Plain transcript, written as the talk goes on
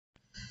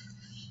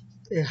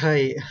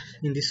Hi,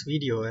 in this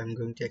video I'm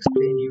going to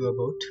explain you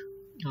about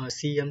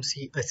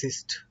CMC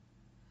Assist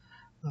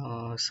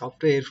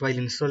software. While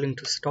installing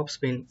to stop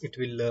spin, it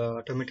will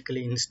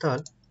automatically install.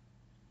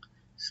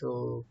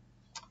 So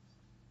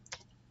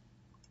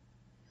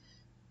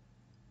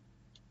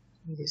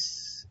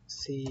this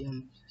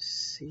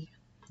CMC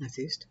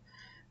Assist,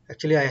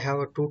 actually I have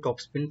a two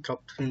top spin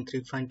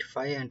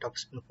 3.5 and top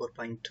spin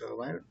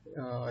 4.1.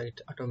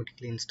 It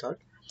automatically installed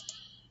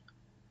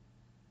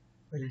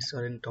while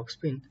installing top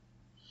spin.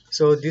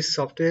 So this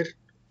software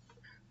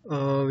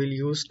will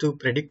use to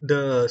predict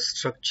the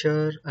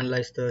structure,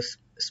 analyze the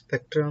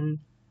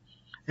spectrum,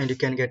 and you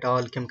can get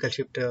all chemical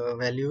shift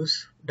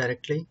values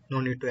directly. No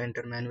need to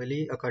enter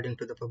manually according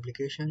to the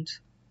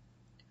publications.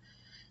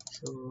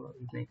 So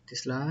I'll make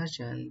this large,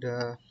 and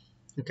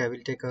okay, I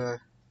will take a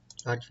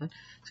large one.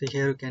 So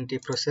here you can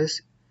take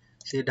process,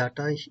 see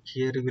data.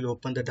 Here you will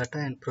open the data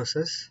and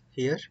process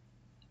here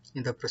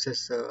in the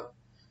process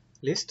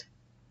list,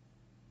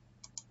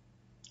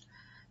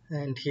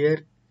 and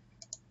here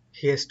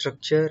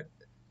structure,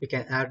 you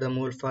can add the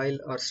mole file,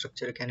 or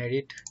structure you can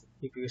edit.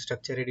 If you use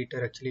structure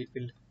editor, actually it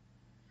will.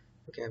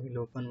 Okay, I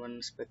will open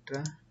one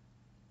spectra.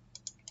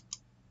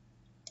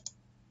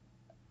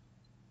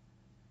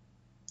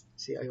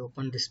 See, I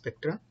opened this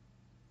spectra.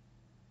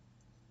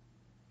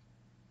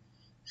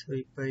 So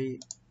if I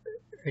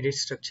edit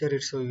structure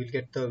it, so you will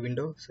get the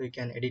window. So you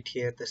can edit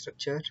here the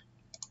structure,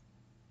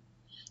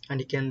 and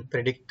you can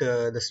predict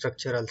the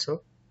structure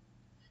also.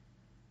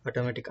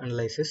 Automatic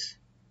analysis,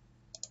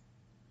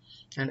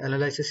 and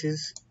analysis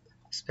is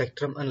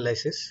spectrum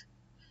analysis.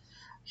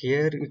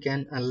 Here you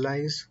can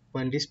analyze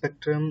 1D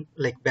spectrum,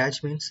 like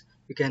batch means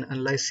you can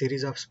analyze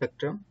series of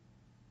spectrum,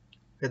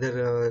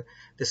 whether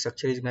the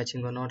structure is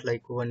matching or not,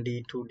 like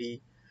 1D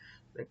 2D,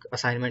 like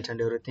assignments and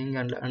everything.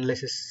 And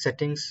analysis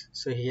settings,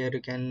 so here you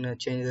can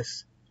change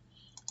this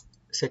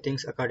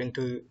settings according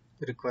to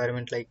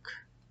requirement, like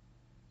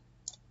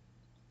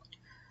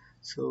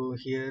so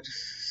here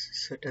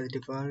set as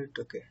default.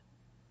 Okay,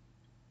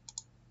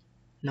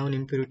 known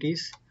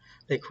impurities,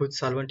 like which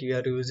solvent you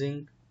are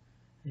using,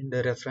 in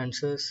the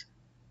references,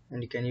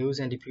 and you can use,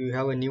 and if you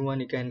have a new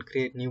one you can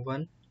create new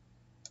one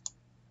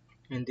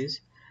in this.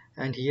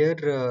 And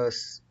here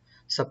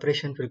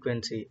separation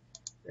frequency,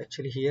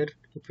 actually here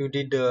if you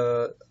did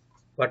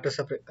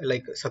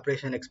like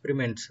separation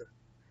experiments,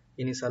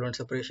 any solvent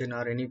separation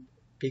or any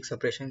peak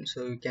separation,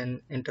 so you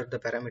can enter the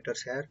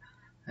parameters here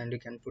and you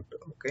can put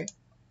okay,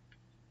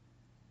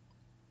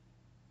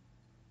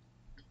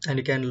 and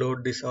you can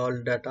load this all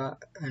data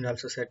and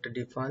also set the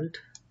default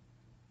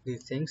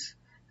these things,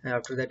 and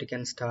after that you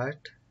can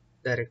start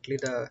directly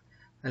the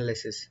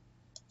analysis.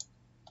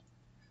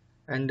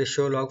 And the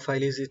show log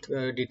file is it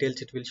details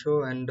it will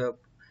show, and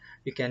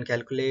you can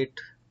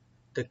calculate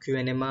the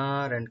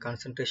NMR and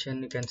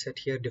concentration. You can set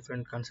here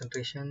different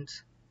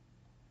concentrations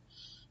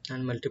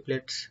and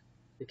multiplets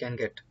you can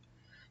get.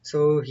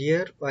 So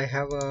here I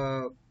have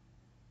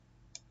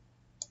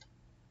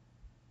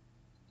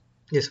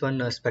this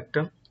one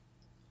spectrum.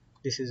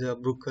 This is a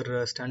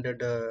Bruker standard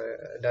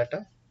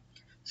data.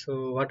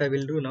 So what I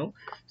will do now,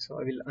 so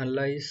I will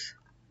analyze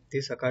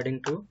this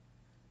according to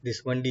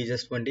this 1D,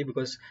 just 1D,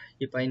 because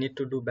if I need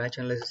to do batch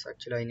analysis,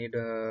 actually I need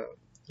a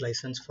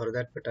license for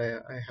that, but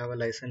I have a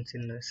license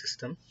in the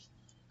system.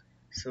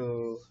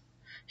 So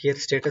here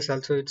status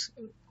also it's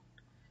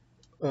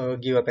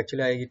give up.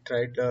 Actually I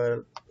tried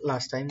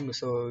last time,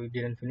 so it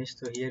didn't finish.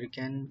 So here you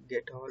can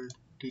get all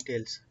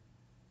details.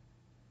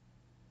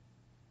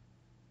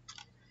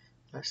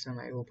 Last time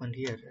I opened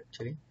here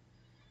actually.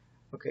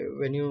 Okay,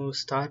 when you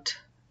start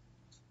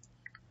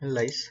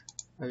analyze,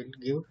 I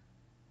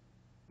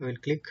will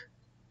click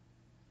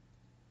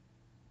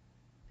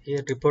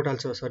here report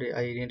also. Sorry,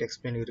 I didn't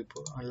explain you.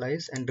 Report,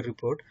 analyze and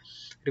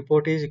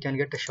report is you can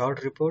get a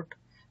short report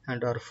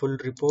and or full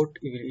report.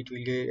 It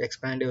will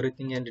expand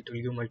everything, and it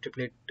will give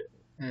multiply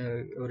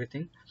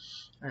everything,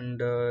 and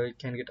you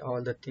can get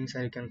all the things,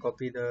 and you can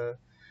copy the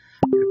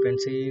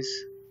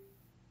frequencies,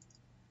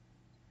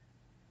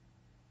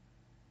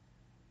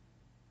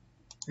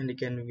 and you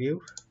can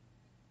view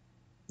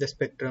the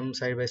spectrum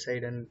side by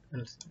side. And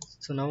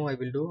so now I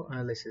will do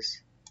analyze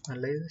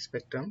the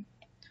spectrum.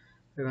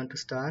 I want to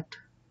start.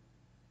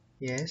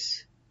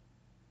 Yes,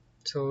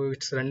 so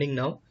it's running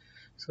now.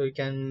 So you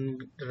can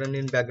run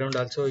in background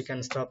also, you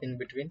can stop in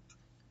between.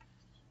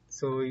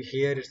 So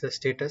here is the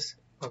status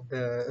of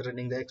the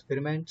running the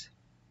experiment.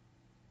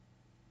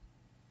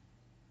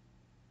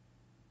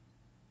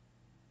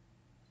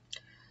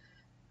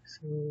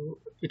 So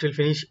it will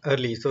finish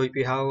early. So if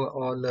you have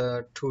all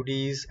the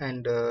 2Ds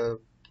and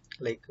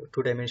like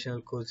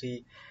two-dimensional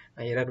cozy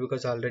error,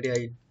 because already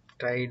I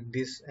tried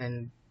this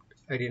and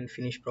I didn't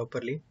finish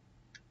properly.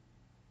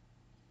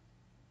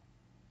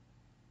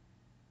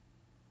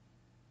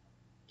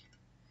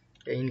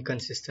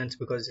 Inconsistent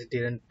because it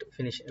didn't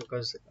finish,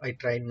 because I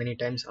tried many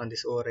times on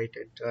this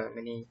overrated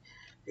many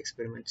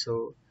experiments.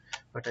 So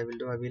what I will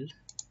do, I will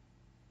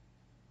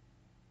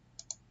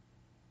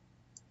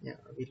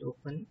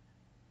open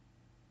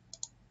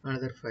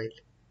another file.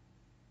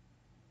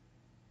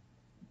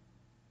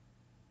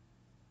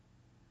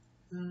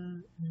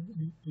 Okay,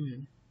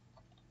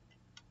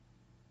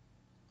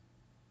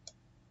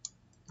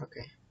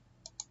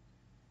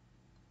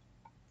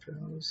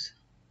 browse.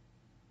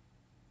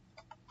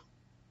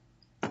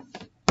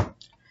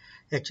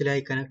 Actually,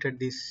 I connected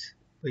this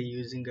by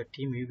using a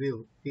team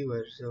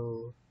viewer.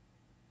 So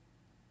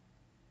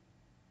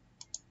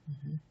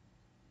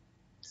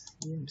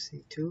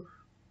CMC2.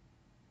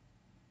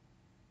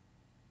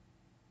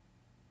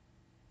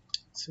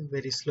 It's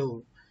very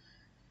slow.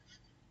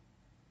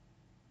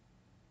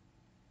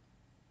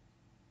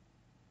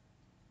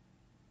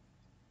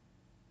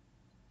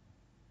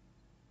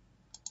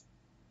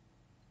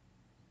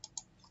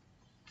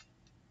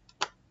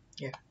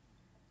 Yeah.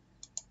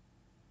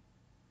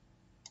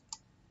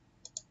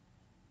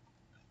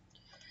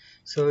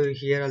 So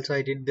here also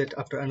I did that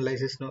after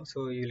analysis. No,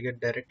 so you'll get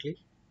directly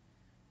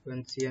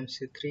when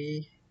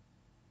CMC3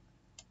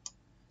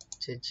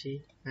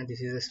 ZG, and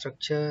this is a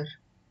structure.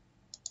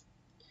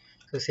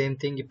 So same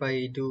thing if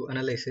I do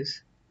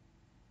analysis,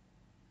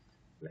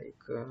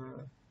 like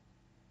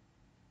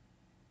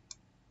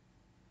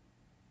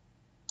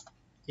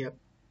yep.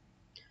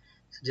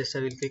 So just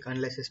I will click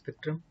analysis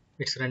spectrum.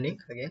 It's running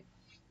again.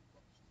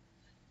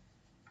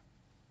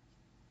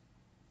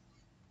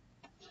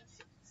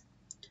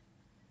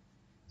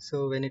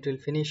 So when it will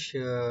finish,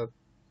 so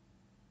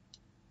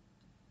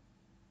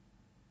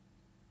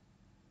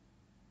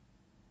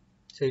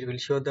it will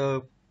show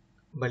the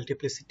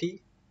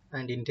multiplicity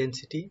and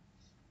intensity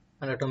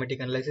and automatic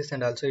analysis,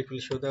 and also it will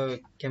show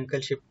the chemical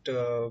shift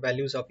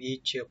values of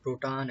each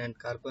proton and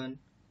carbon.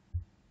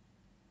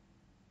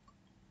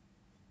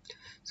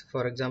 So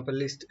for example,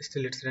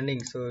 still it's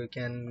running, so you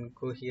can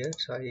go here.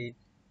 So I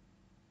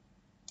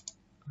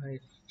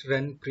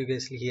run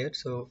previously here,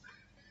 so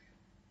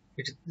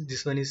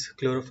this one is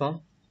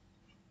chloroform,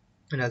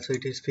 and also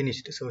it is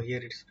finished. So here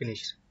it is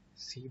finished.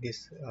 See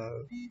this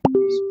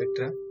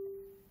spectra.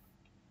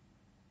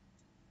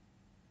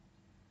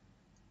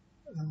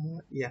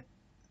 Yeah.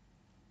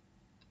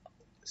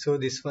 So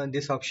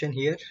this option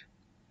here,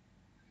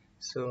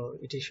 so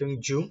it is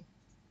showing zoom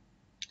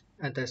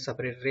and the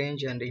separate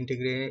range and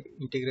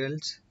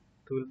integrals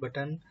tool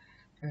button,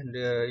 and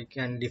you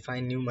can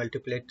define new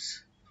multiplets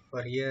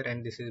for here,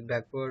 and this is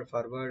backward,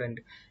 forward, and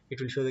it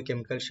will show the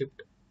chemical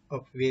shift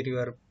of where you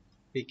are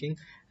picking,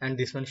 and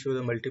this one show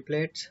the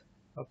multiplets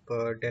of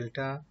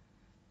delta.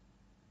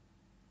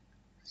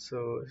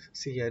 So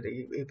see here,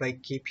 if I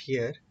keep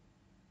here,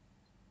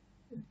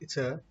 it's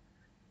a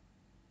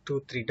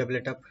 2 3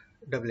 doublet up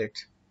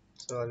doublets.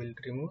 So I will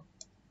remove.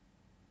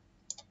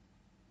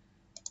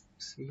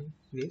 See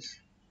this.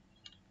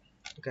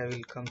 Okay, I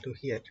will come to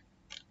here.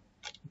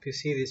 If you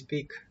see this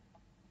peak,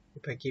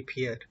 if I keep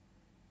here,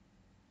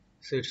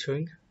 so it's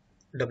showing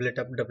doublet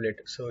up doublet,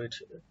 so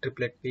it's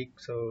triplet peak.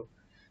 So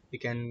you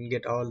can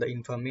get all the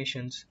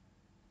informations,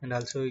 and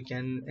also you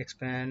can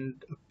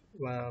expand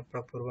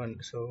proper one.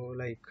 So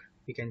like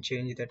you can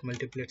change that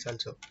multiplets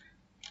also.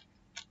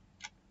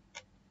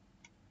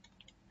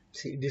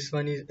 See, this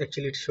one is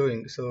actually it's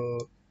showing,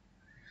 so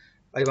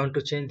I want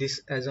to change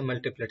this as a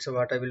multiplet. So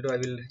what I will do, I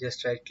will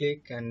just right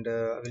click, and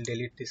I will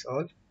delete this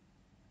all,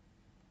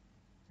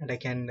 and I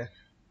can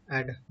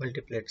add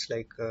multiplets,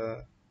 like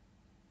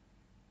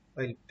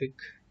I'll pick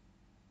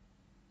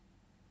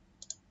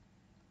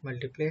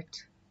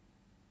multiplets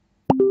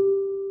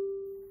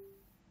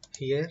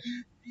here,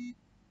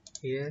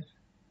 here,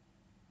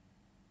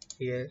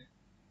 here,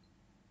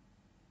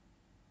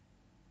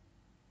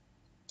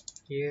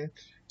 here,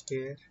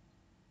 here,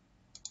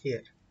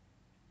 here.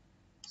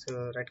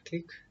 So right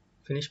click,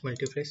 finish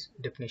multiphase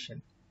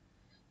definition,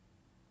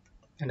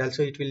 and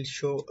also it will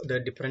show the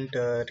different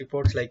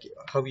reports, like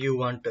how you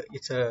want.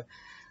 It's a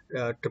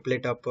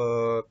triplet up,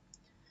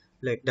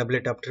 like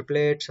doublet up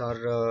triplets,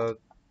 or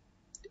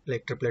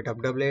like triplet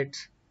up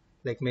doublets,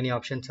 like many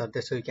options are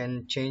there, so you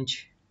can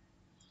change.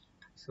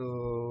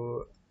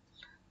 So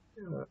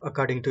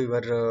according to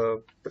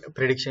your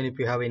prediction, if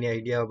you have any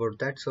idea about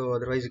that. So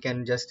otherwise you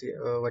can just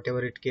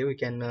whatever it gave, you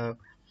can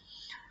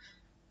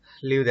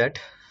leave that.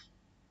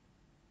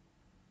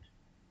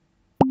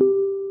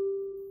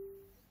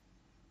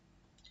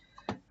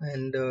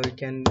 And you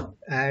can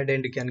add,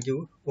 and you can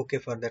give okay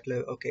for that.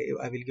 Like, okay,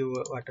 I will give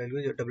what I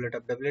will give doublet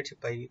up doublets.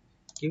 If I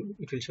give,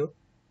 it will show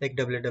like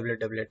doublet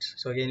doublets.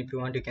 So again, if you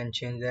want, you can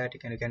change that. You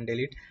can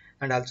delete.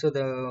 And also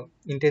the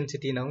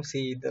intensity, now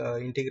see the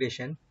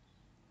integration,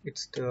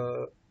 it's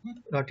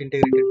not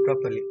integrated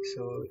properly,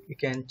 so you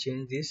can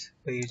change this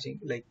by using,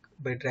 like,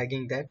 by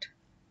dragging that.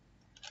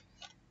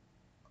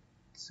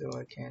 So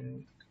I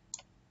can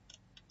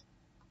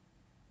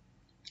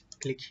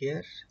click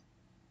here,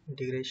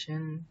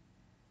 integration,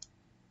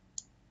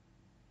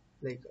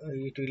 like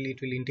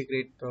it will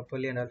integrate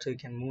properly, and also you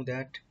can move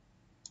that.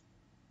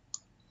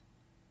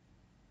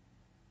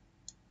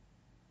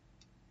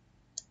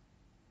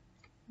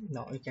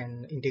 Now you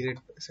can integrate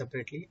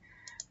separately,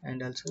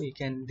 and also you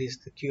can, this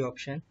the Q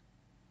option,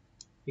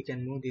 you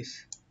can move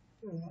this.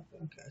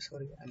 Okay,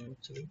 sorry, I'm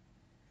actually,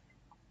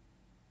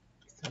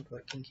 it's not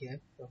working here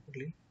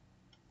properly.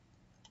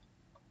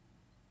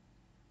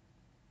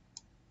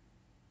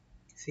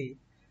 See,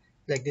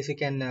 like this you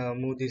can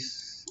move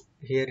this.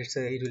 Here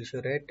it will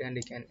show red, and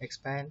you can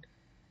expand.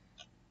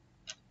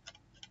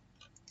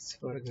 So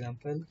for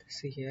example,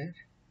 see here,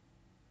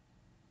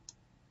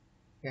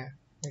 yeah,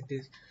 like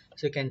this.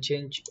 So you can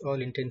change all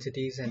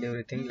intensities and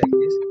everything like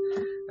this.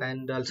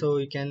 And also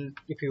you can,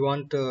 if you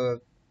want,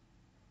 you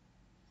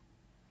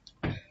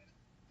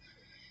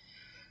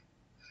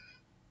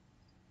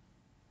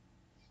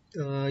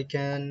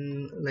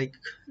can like,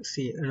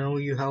 see, now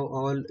you have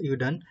all you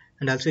done.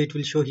 And also it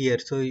will show here,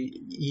 so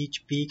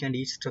each peak and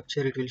each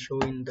structure it will show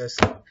in the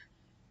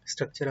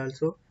structure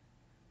also,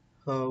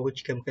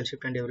 which chemical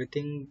shift and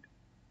everything.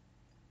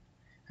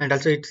 And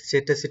also its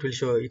status it will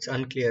show it's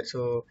unclear.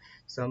 So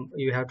some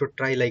you have to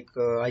try, like,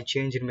 I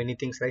changed many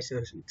things, right? So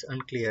it's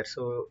unclear,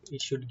 so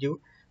it should give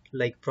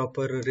like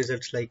proper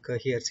results, like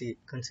here, see,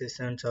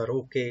 consistent or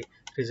okay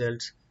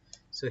results.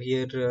 So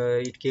here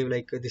it gave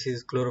like this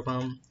is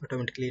chloroform,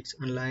 automatically it's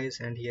analyzed,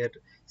 and here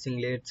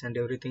singlets and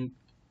everything,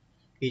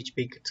 each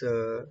peak it's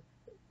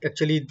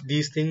actually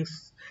these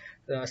things,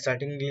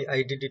 startingly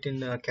I did it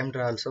in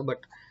camera also,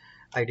 but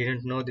I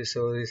didn't know this,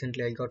 so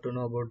recently I got to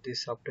know about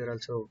this software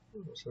also.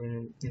 So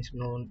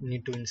no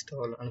need to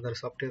install another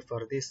software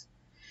for this.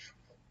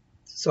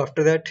 So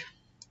after that,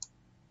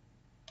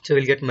 so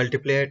we'll get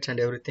multipliers and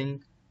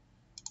everything,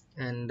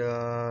 and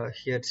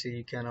here, see,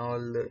 you can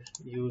all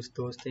use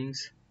those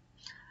things.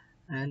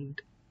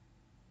 And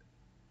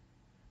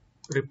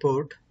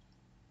report.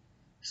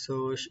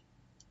 So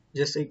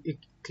just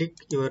click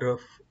your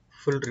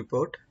full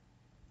report,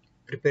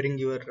 preparing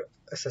your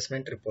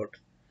assessment report.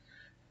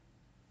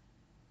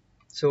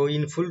 So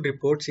in full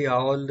report, see,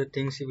 all the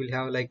things you will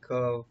have, like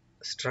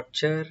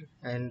structure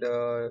and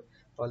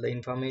all the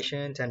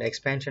informations and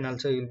expansion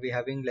also you'll be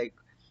having, like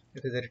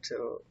whether it's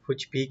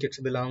which peak it's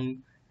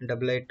belong,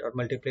 doublet or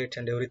multiplet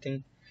and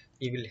everything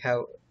you will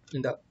have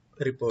in the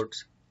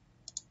reports.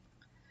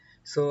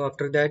 So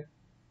after that,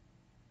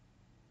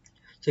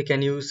 so you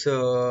can use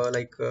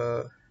like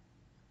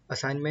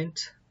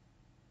assignments,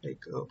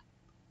 like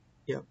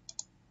yeah,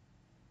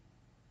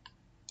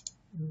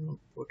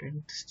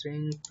 potent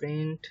string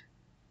print.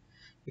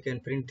 You can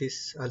print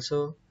this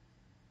also,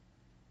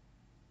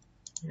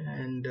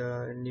 and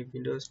new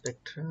Windows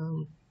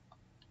spectrum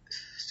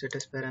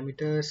status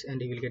parameters,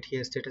 and you will get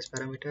here status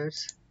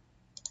parameters.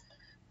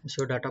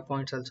 Show data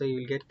points also,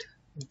 you will get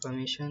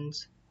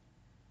informations.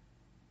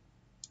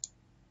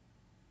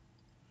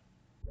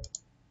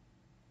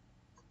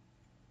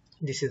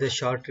 This is a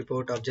short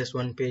report of just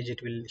one page,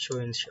 it will show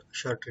in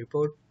short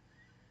report.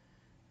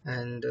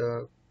 And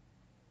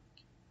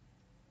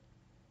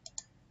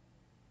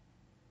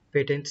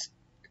patent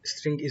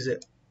string is a,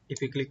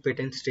 if you click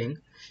patent string,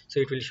 so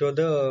it will show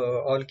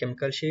the all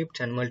chemical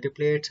shifts and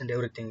multiplates and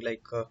everything,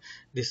 like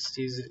this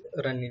is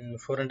run in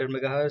 400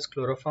 megahertz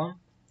chloroform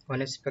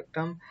 1s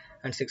spectrum,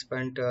 and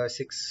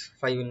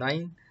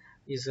 6.659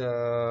 is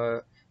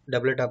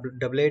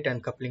doublet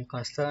and coupling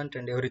constant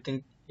and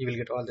everything, you will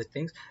get all the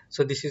things.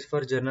 So this is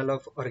for journal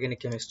of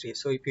organic chemistry.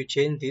 So if you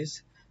change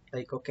this,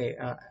 like okay,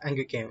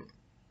 angchem,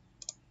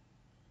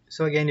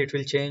 so again it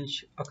will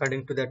change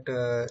according to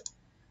that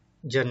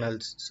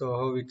journals. So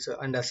how it's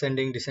and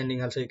ascending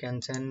descending also, you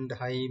can send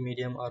high,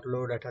 medium or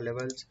low data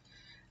levels.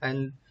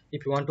 And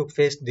if you want to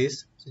paste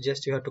this, so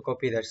just you have to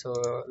copy that.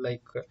 So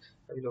like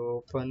I will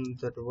open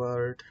that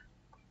word,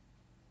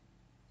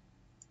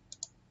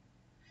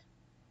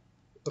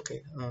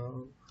 okay,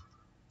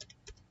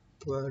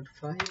 word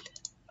file.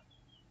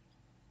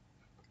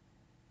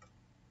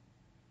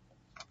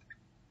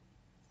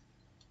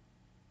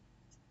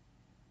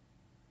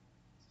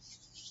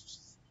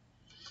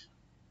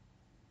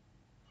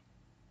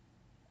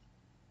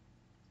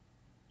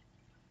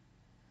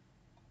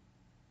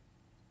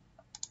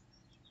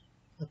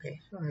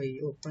 Okay, I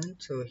open.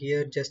 So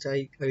here just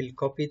I will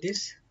copy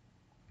this.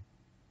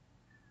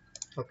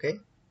 Okay,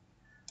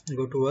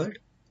 go to word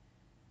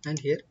and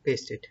here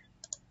paste it.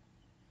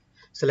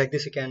 So like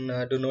this you can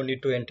do no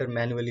need to enter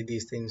manually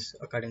these things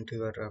according to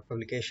your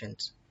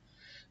publications.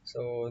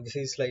 So this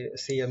is like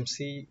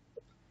CMC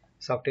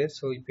software.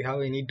 So if you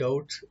have any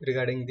doubts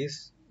regarding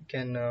this, you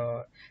can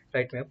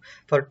write me up.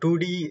 For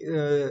 2D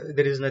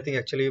there is nothing,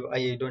 actually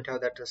I don't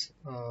have that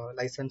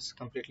license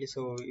completely,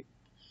 so if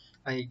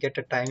I get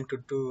a time to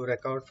do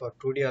record for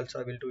 2D also,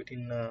 I will do it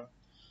in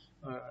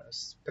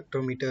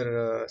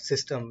spectrometer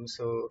system.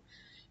 So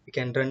you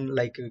can run,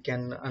 like you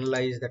can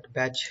analyze that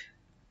batch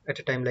at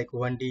a time, like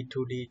 1D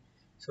 2D.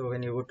 So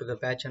when you go to the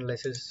batch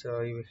analysis,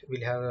 you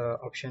will have an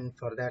option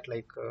for that,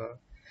 like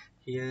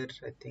here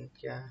I think,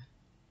 yeah,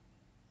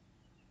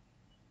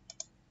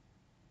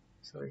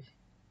 sorry.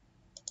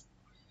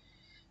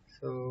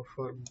 So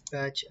for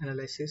batch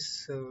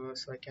analysis, so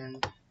I can,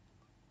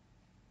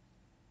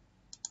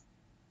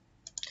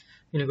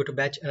 when you go to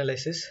batch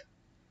analysis,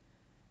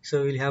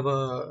 so we'll have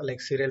a like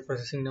serial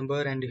processing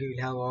number, and you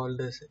will have all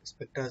the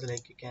spectra,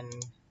 like you can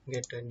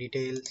get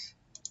details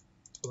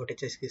about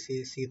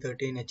HSKC,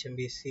 C13,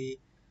 HMBC,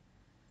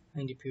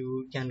 and if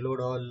you can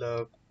load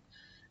all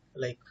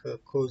like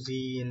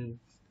COSY in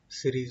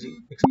series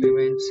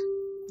experiments.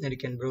 and you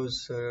can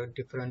browse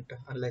different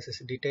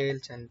analysis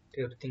details and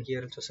everything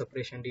here, also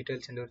separation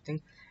details and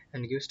everything,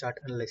 and give start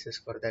analysis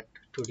for that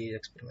 2D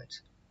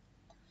experiments.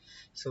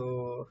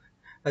 So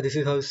this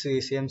is how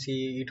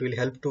CMC it will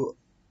help to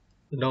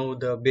know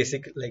the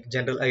basic like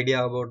general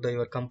idea about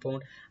your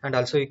compound, and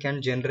also you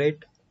can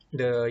generate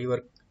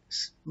your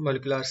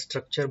molecular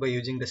structure by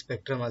using the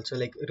spectrum also,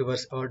 like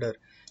reverse order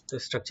the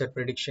structure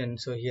prediction.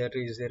 So here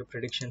is their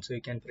prediction, so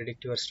you can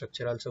predict your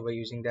structure also by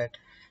using that.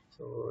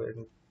 So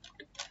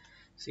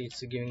see,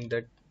 it's giving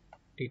that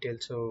detail.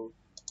 So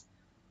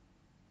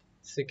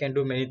you can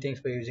do many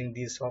things by using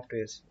these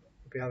softwares.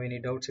 If you have any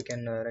doubts, you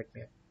can write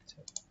me. So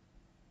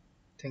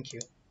thank you.